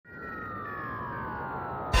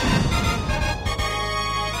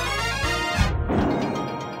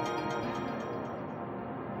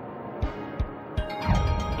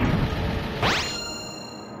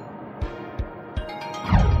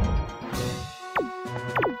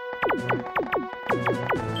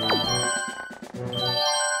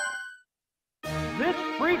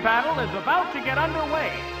is about to get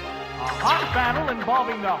underway. A hot battle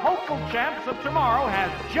involving the hopeful champs of tomorrow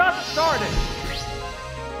has just started.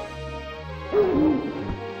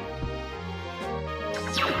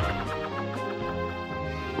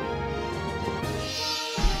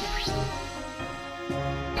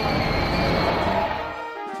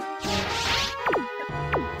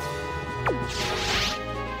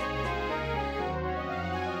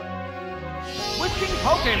 Switching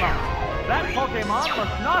Pokémon. That Pokémon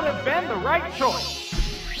must not have been the right choice.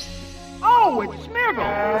 Oh, it's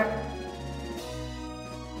Smeargle!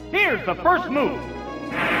 Here's the first move.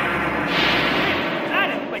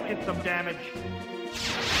 That inflicted some damage.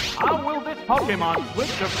 How will this Pokémon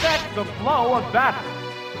switch affect the flow of battle?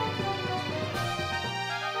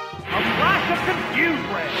 A flash of Confuse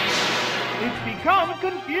Ray. It's become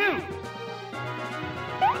confused.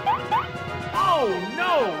 Oh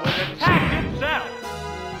no, it attacked itself.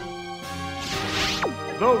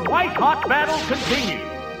 The white-hot battle continues.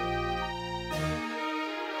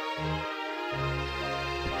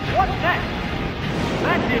 What next?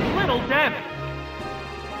 That did little damage.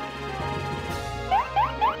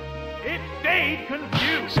 It stayed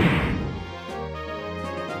confused.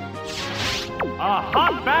 A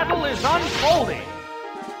hot battle is unfolding.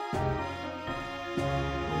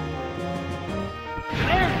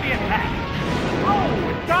 There's the attack. Oh,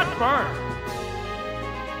 it got burned.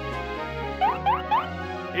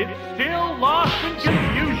 It's still lost in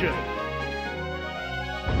confusion.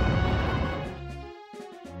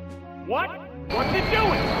 What's it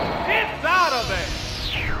doing? It's out of there!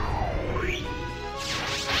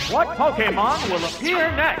 What Pokémon will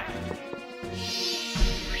appear next?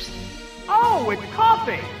 Oh, it's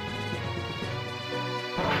Koffing!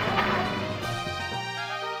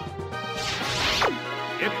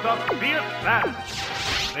 It's a fierce battle.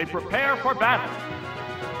 They prepare for battle.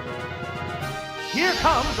 Here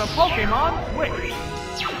comes a Pokémon switch.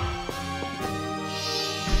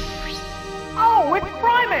 Oh, it's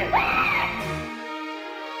Primeape!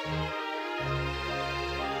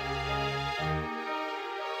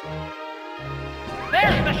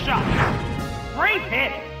 There's the shot! Great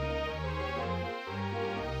hit!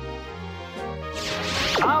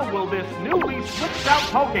 How will this newly switched out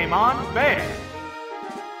Pokémon fare?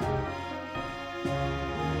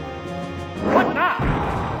 What now?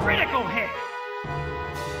 Critical hit!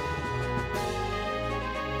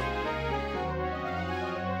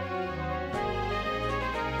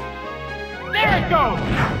 There it goes!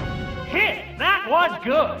 Hit! That was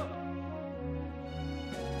good!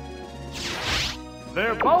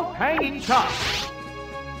 They're both hanging tough.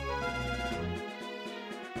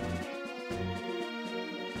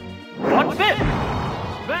 What's this?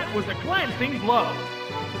 That was a glancing blow.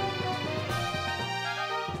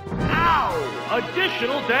 Ow!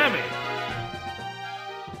 Additional damage.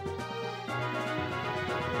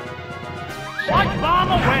 Sludge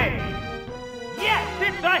bomb away. Yes,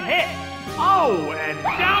 it's a hit. Oh, and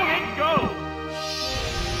down it goes.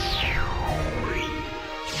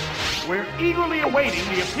 We're eagerly awaiting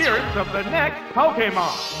the appearance of the next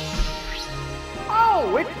Pokémon.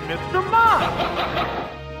 Oh, it's Mr. Mach!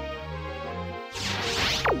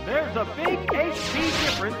 There's a big HP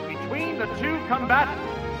difference between the two combatants.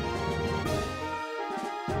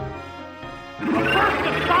 A burst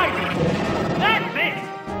of Psybeam! That's it!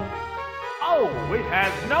 Oh, it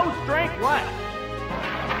has no strength left.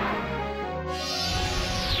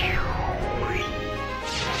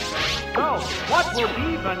 So, what will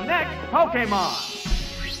be the next Pokémon?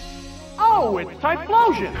 Oh, it's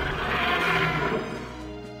Typhlosion!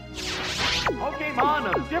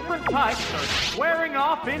 Pokémon of different types are squaring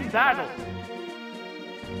off in battle.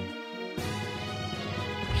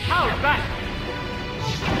 How's that?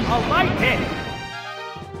 A light hit!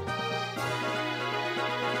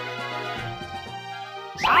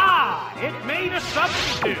 Ah! It made a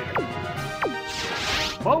substitute!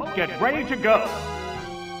 Both get ready to go.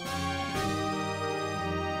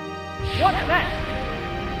 What's next?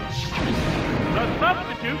 The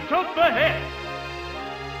substitute took the hit.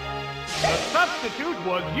 The substitute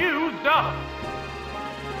was used up.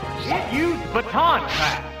 It used Baton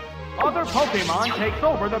pass. Other Pokémon takes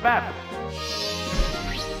over the battle.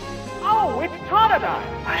 Oh, it's Totodile.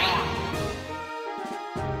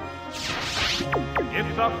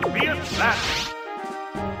 It's a fierce battle.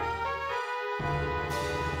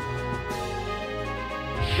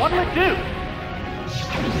 What'll it do?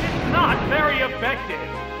 It's not very effective.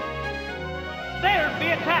 There's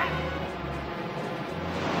the attack.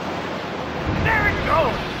 There it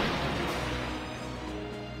goes.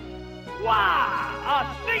 Wow! A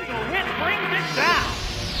single hit brings it down.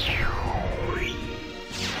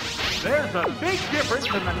 There's a big difference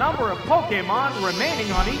in the number of Pokémon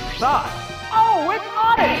remaining on each side. Oh, it's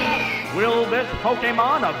Oddish! Will this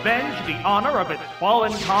Pokémon avenge the honor of its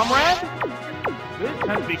fallen comrade? This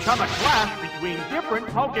has become a clash between different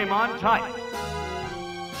Pokémon types.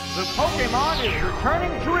 The Pokémon is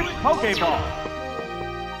returning to its Pokéball.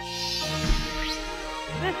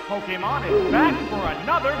 This Pokémon is back for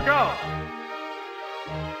another go.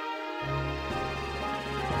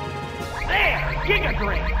 There! Giga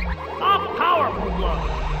Drain! A powerful blow!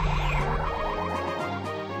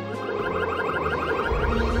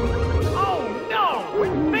 Oh no!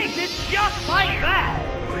 It makes it just like that!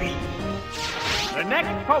 The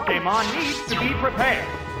next Pokémon needs to be prepared.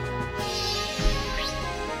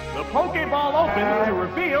 The Pokéball opens to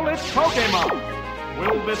reveal its Pokémon.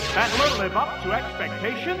 Will this battler live up to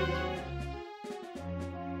expectations?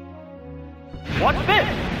 What's this?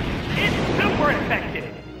 It's super effective!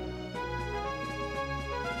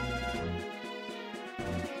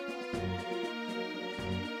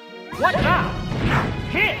 What now?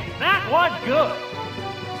 Hit! That was good!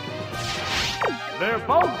 They're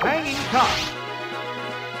both hanging tough.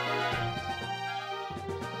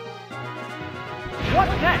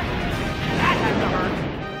 What's next? That has to hurt.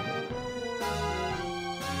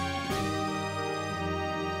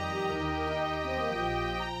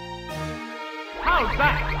 How's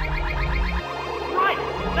that? Right,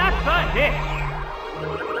 that's a hit.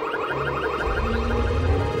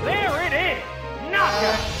 There it is.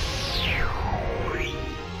 Knockout.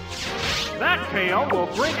 That KO will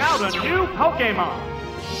bring out a new Pokémon.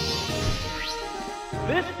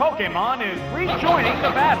 This Pokémon is rejoining the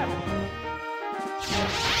battle.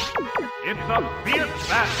 It's a fierce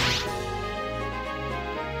battle.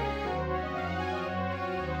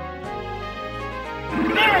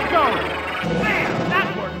 There it goes! Bam! That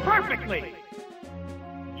worked perfectly!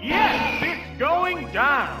 Yes, it's going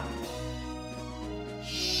down!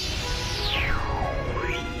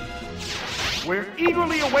 We're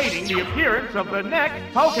eagerly awaiting the appearance of the next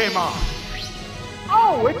Pokémon.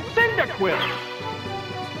 Oh, it's Cyndaquil!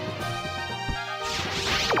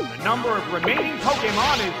 The number of remaining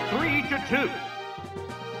Pokémon is 3 to 2.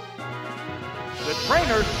 The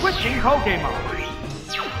trainer's switching Pokémon.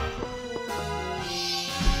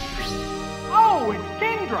 Oh, it's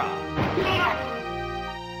Kingdra!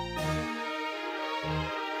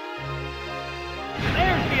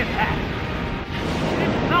 There's the attack.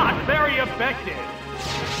 It's not very effective.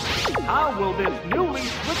 How will this newly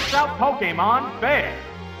switched out Pokémon fare?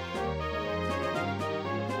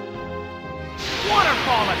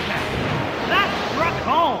 Waterfall attack! That struck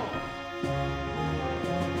home!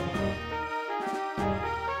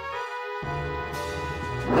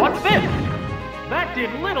 What's this? That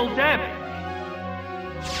did little damage.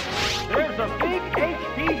 There's a big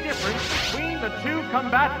HP difference between the two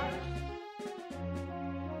combatants.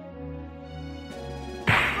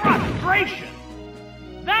 Frustration!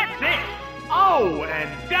 That's it! Oh,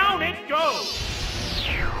 and down it goes!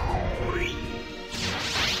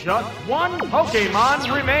 Just one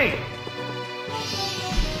Pokémon remains.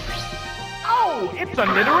 Oh, it's a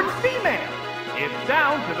Nidoran female! It's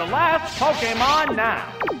down to the last Pokémon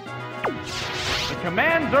now. The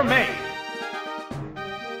commands are made.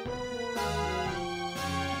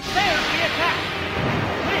 There's the attack!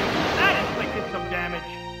 That inflicted some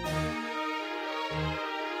damage.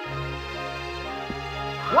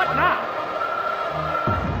 What now?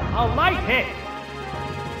 A light hit.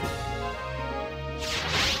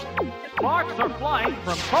 Sparks are flying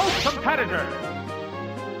from both competitors.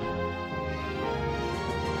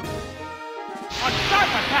 A sharp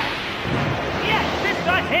attack. Yes, it's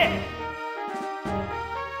a hit.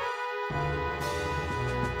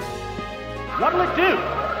 What'll it do?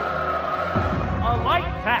 A light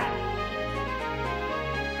attack.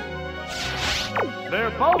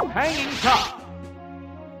 They're both hanging tough.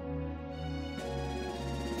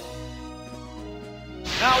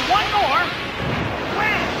 Now one more!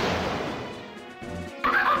 Wham!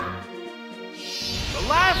 The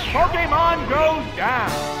last Pokémon goes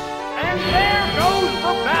down! And there goes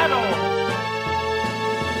the battle!